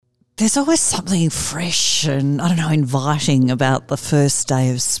There's always something fresh and, I don't know, inviting about the first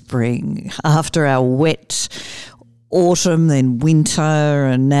day of spring after our wet autumn, then winter,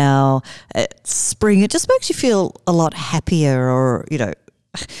 and now it's spring. It just makes you feel a lot happier, or, you know,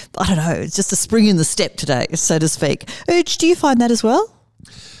 I don't know, it's just a spring in the step today, so to speak. Urge, do you find that as well?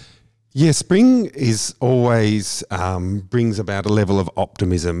 Yeah, spring is always brings about a level of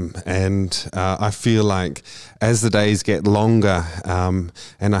optimism, and I feel like as the days get longer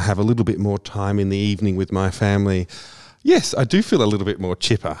and I have a little bit more time in the evening with my family, yes, I do feel a little bit more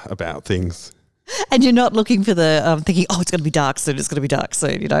chipper about things. And you're not looking for the thinking, oh, it's going to be dark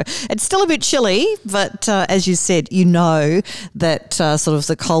soon, you know. It's still a bit chilly, but as you said, you know that sort of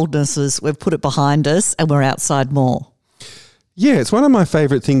the coldness is, we've put it behind us and we're outside more. Yeah, it's one of my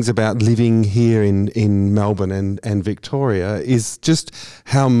favourite things about living here in Melbourne and Victoria is just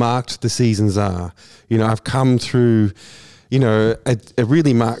how marked the seasons are. You know, I've come through, you know, a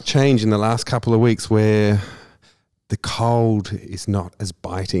really marked change in the last couple of weeks where the cold is not as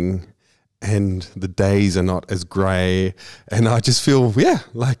biting and the days are not as grey, and I just feel,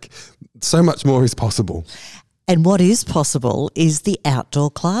 like so much more is possible. And what is possible is the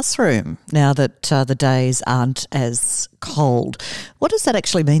outdoor classroom, now that the days aren't as cold. What does that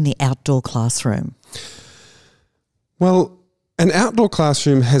actually mean, the outdoor classroom? Well, an outdoor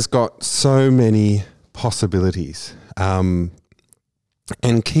classroom has got so many possibilities.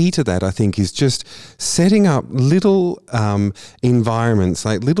 And key to that, I think, is just setting up little environments,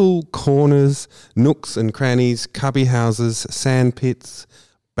 like little corners, nooks and crannies, cubby houses, sand pits,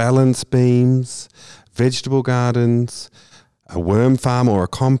 balance beams, vegetable gardens, a worm farm or a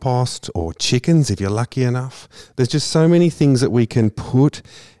compost, or chickens if you're lucky enough. There's just so many things that we can put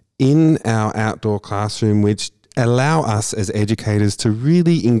in our outdoor classroom which allow us as educators to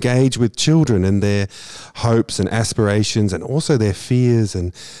really engage with children and their hopes and aspirations, and also their fears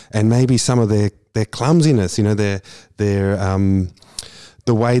and maybe some of their clumsiness, you know, their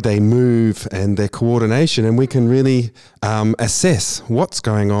the way they move and their coordination, and we can really assess what's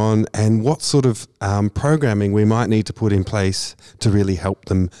going on and what sort of programming we might need to put in place to really help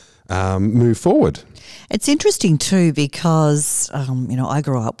them move forward. It's interesting too because, I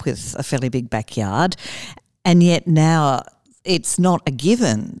grew up with a fairly big backyard, and yet now it's not a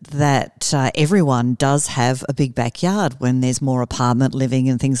given that everyone does have a big backyard when there's more apartment living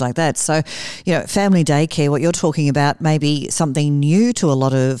and things like that. So, family daycare, what you're talking about, may be something new to a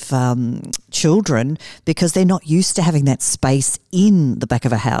lot of children because they're not used to having that space in the back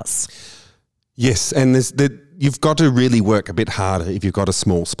of a house. Yes, and you've got to really work a bit harder if you've got a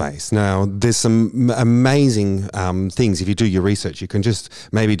small space. Now, there's some amazing things. If you do your research, you can just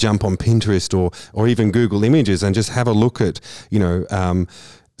maybe jump on Pinterest or even Google Images and just have a look at,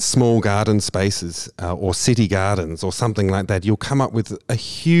 small garden spaces or city gardens or something like that. You'll come up with a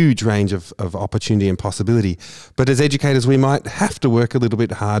huge range of opportunity and possibility. But as educators, we might have to work a little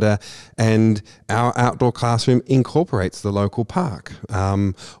bit harder, and our outdoor classroom incorporates the local park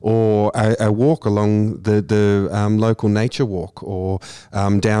or a walk along the local nature walk, or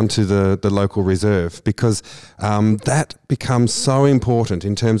down to the local reserve, because that becomes so important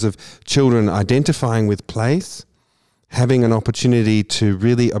in terms of children identifying with place, having an opportunity to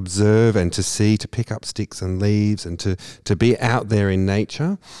really observe and to see, to pick up sticks and leaves and to be out there in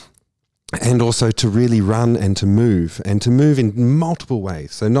nature, and also to really run and to move in multiple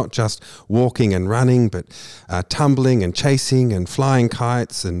ways. So not just walking and running, but tumbling and chasing and flying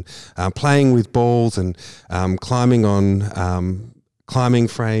kites and playing with balls and climbing on climbing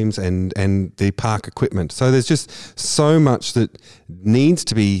frames and the park equipment. So there's just so much that needs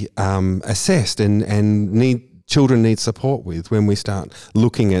to be assessed and children need support with when we start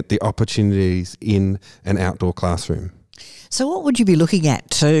looking at the opportunities in an outdoor classroom. So what would you be looking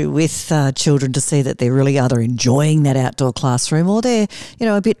at too with children to see that they're really either enjoying that outdoor classroom or they're,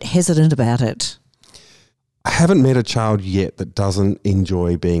 a bit hesitant about it? I haven't met a child yet that doesn't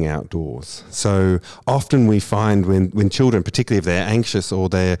enjoy being outdoors. So often we find when children, particularly if they're anxious or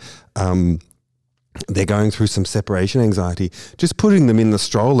they're going through some separation anxiety, just putting them in the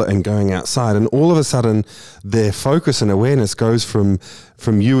stroller and going outside, and all of a sudden their focus and awareness goes from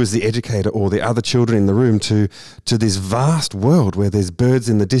you as the educator or the other children in the room to this vast world where there's birds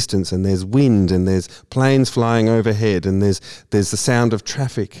in the distance and there's wind and there's planes flying overhead and there's the sound of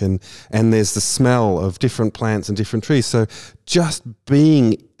traffic and there's the smell of different plants and different trees. So just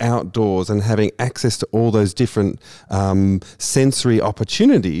being outdoors and having access to all those different sensory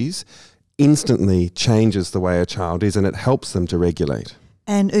opportunities instantly changes the way a child is, and it helps them to regulate.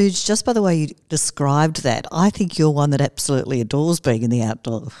 And Uj, just by the way you described that, I think you're one that absolutely adores being in the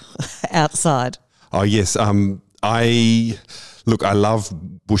outside. Oh yes, I Look, I love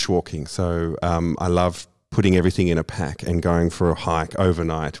bushwalking, so I love putting everything in a pack and going for a hike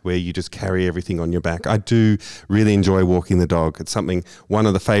overnight where you just carry everything on your back. I do really enjoy walking the dog. It's one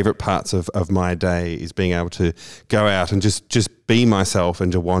of the favourite parts of my day is being able to go out and just be myself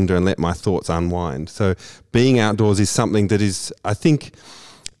and to wander and let my thoughts unwind. So being outdoors is something that is, I think,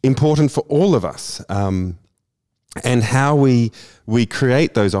 important for all of us. And how we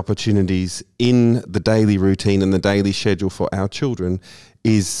create those opportunities in the daily routine and the daily schedule for our children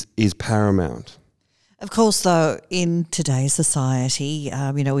is paramount. Of course, though, in today's society,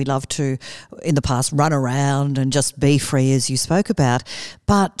 we love to, in the past, run around and just be free, as you spoke about.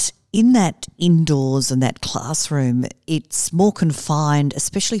 But in that indoors and that classroom, it's more confined,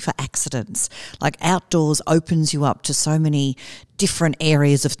 especially for accidents. Like outdoors opens you up to so many different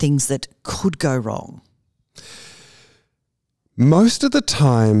areas of things that could go wrong. Most of the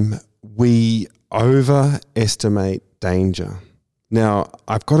time, we overestimate danger. Now,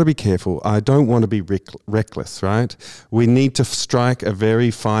 I've got to be careful. I don't want to be reckless, right? We need to strike a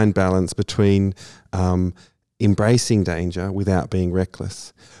very fine balance between embracing danger without being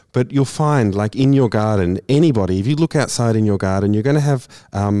reckless. But you'll find, like in your garden, anybody, if you look outside in your garden, you're going to have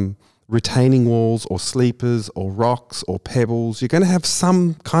retaining walls or sleepers or rocks or pebbles. You're going to have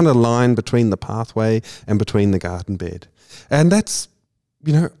some kind of line between the pathway and between the garden bed. And that's,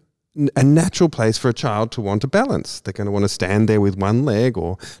 a natural place for a child to want to balance. They're going to want to stand there with one leg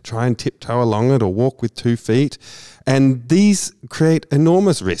or try and tiptoe along it or walk with 2 feet. And these create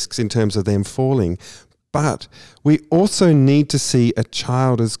enormous risks in terms of them falling. But we also need to see a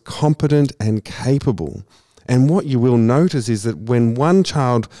child as competent and capable. And what you will notice is that when one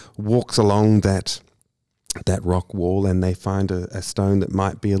child walks along that rock wall and they find a stone that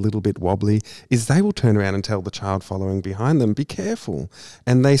might be a little bit wobbly, is they will turn around and tell the child following behind them, be careful.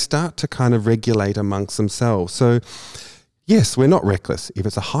 And they start to kind of regulate amongst themselves. So yes, we're not reckless. If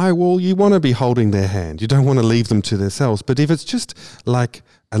it's a high wall, you want to be holding their hand. You don't want to leave them to themselves. But if it's just like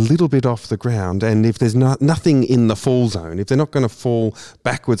a little bit off the ground, and if there's nothing in the fall zone, if they're not going to fall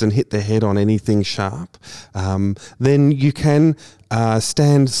backwards and hit their head on anything sharp, then you can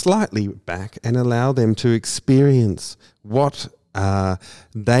stand slightly back and allow them to experience what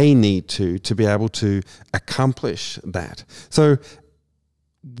they need to be able to accomplish that. So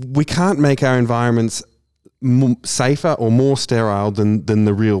we can't make our environments safer or more sterile than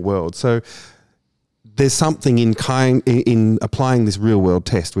the real world. So there's something in applying this real world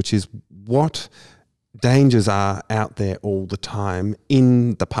test, which is what dangers are out there all the time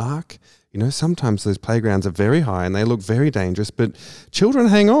in the park. Sometimes those playgrounds are very high and they look very dangerous, but children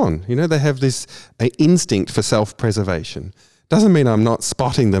hang on. They have this instinct for self-preservation. Doesn't mean I'm not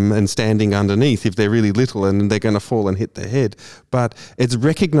spotting them and standing underneath if they're really little and they're going to fall and hit their head. But it's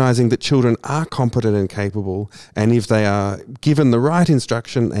recognizing that children are competent and capable, and if they are given the right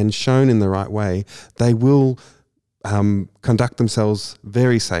instruction and shown in the right way, they will conduct themselves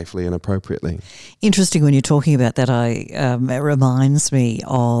very safely and appropriately. Interesting when you're talking about that. It reminds me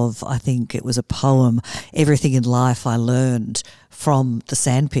of, I think it was a poem, Everything in Life I Learned from the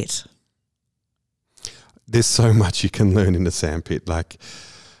Sandpit. There's so much you can learn in the sandpit. Like,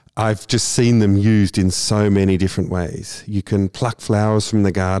 I've just seen them used in so many different ways. You can pluck flowers from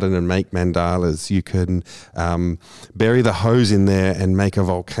the garden and make mandalas. You can bury the hose in there and make a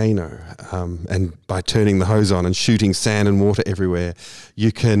volcano, and by turning the hose on and shooting sand and water everywhere.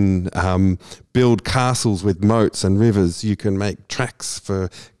 You can build castles with moats and rivers. You can make tracks for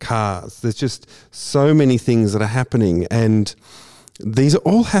cars. There's just so many things that are happening, and these are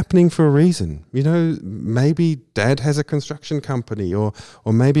all happening for a reason. Maybe dad has a construction company, or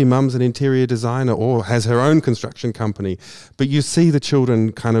maybe mum's an interior designer or has her own construction company. But you see the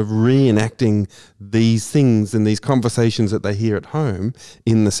children kind of reenacting these things and these conversations that they hear at home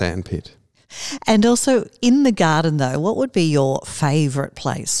in the sandpit. And also in the garden, though, what would be your favourite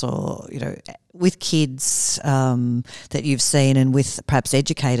place, or, with kids that you've seen and with perhaps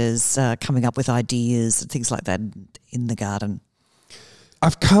educators coming up with ideas and things like that in the garden?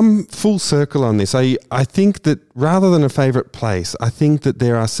 I've come full circle on this. I think that rather than a favourite place, I think that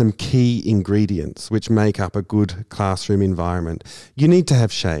there are some key ingredients which make up a good classroom environment. You need to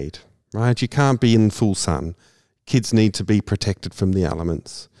have shade, right? You can't be in full sun. Kids need to be protected from the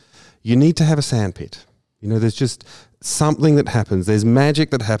elements. You need to have a sandpit. There's just something that happens. There's magic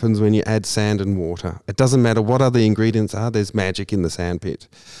that happens when you add sand and water. It doesn't matter what other ingredients are, there's magic in the sandpit.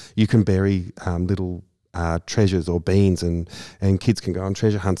 You can bury little treasures or beans, and kids can go on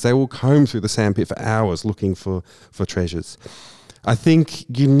treasure hunts. They will comb through the sandpit for hours looking for treasures. I think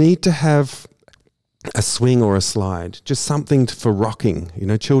you need to have a swing or a slide, just something for rocking. You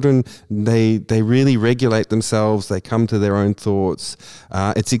know, children, they really regulate themselves. They come to their own thoughts.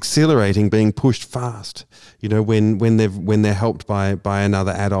 It's exhilarating being pushed fast, you know, when they're helped by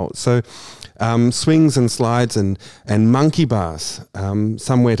another adult. So swings and slides and monkey bars,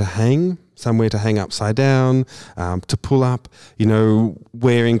 somewhere to hang upside down, to pull up. You know,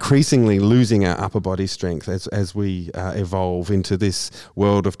 we're increasingly losing our upper body strength as we evolve into this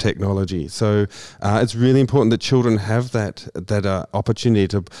world of technology. So it's really important that children have that opportunity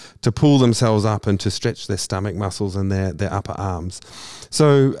to pull themselves up and to stretch their stomach muscles and their upper arms.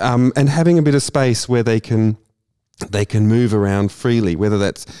 So and having a bit of space where they can move around freely, whether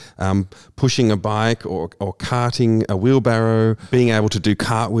that's pushing a bike or carting a wheelbarrow, being able to do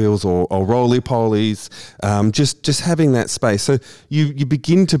cartwheels or roly-polies, just having that space. So you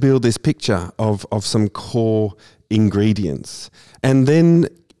begin to build this picture of some core ingredients. And then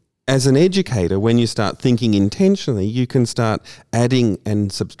as an educator, when you start thinking intentionally, you can start adding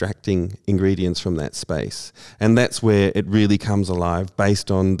and subtracting ingredients from that space. And that's where it really comes alive based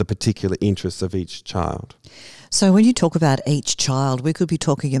on the particular interests of each child. So when you talk about each child, we could be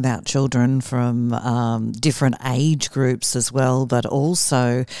talking about children from different age groups as well, but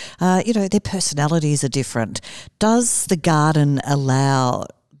also, their personalities are different. Does the garden allow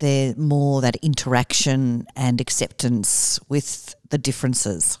that interaction and acceptance with the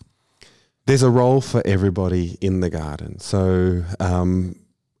differences? There's a role for everybody in the garden. So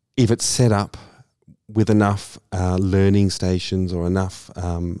if it's set up with enough learning stations or enough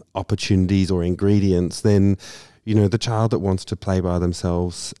opportunities or ingredients, then, you know, the child that wants to play by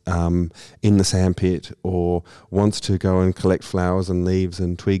themselves in the sandpit or wants to go and collect flowers and leaves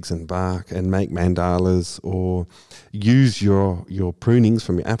and twigs and bark and make mandalas or use your prunings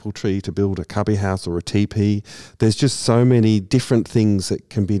from your apple tree to build a cubby house or a teepee. There's just so many different things that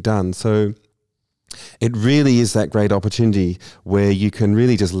can be done. So it really is that great opportunity where you can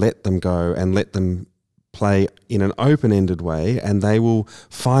really just let them go and let them play in an open-ended way, and they will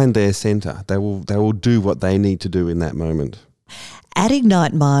find their centre. They will do what they need to do in that moment. At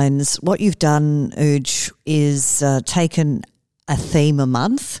Ignite Minds, what you've done, Uj, is taken a theme a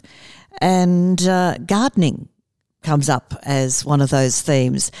month, and gardening comes up as one of those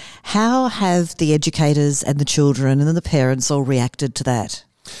themes. How have the educators and the children and the parents all reacted to that?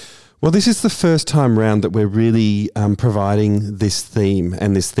 Well, this is the first time round that we're really providing this theme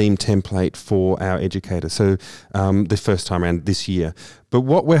and this theme template for our educators. So the first time around this year. But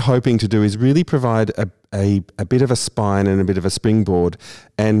what we're hoping to do is really provide a bit of a spine and a bit of a springboard.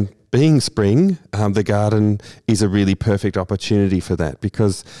 And being spring, the garden is a really perfect opportunity for that,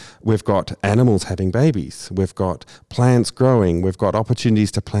 because we've got animals having babies, we've got plants growing, we've got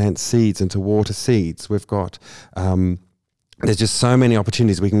opportunities to plant seeds and to water seeds, we've got there's just so many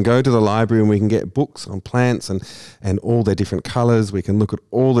opportunities. We can go to the library and we can get books on plants and all their different colours. We can look at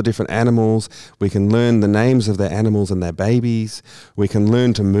all the different animals. We can learn the names of their animals and their babies. We can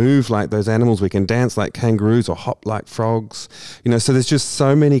learn to move like those animals. We can dance like kangaroos or hop like frogs. You know, so there's just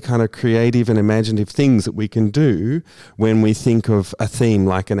so many kind of creative and imaginative things that we can do when we think of a theme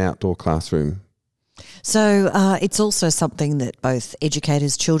like an outdoor classroom. So it's also something that both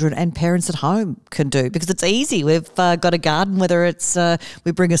educators, children and parents at home can do, because it's easy. We've got a garden, whether it's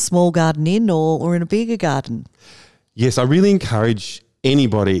we bring a small garden in or in a bigger garden. Yes, I really encourage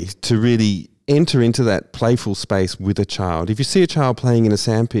anybody to really enter into that playful space with a child. If you see a child playing in a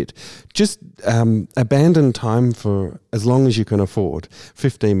sandpit, just abandon time for as long as you can afford.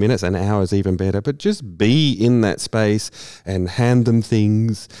 15 minutes, an hour is even better, but just be in that space and hand them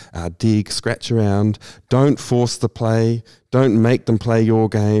things, dig, scratch around. Don't force the play. Don't make them play your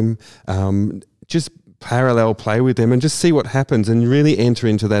game. Just parallel play with them and just see what happens and really enter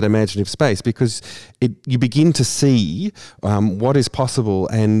into that imaginative space, because you begin to see what is possible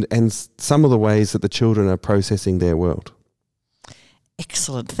and some of the ways that the children are processing their world.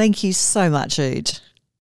 Excellent. Thank you so much, Uj.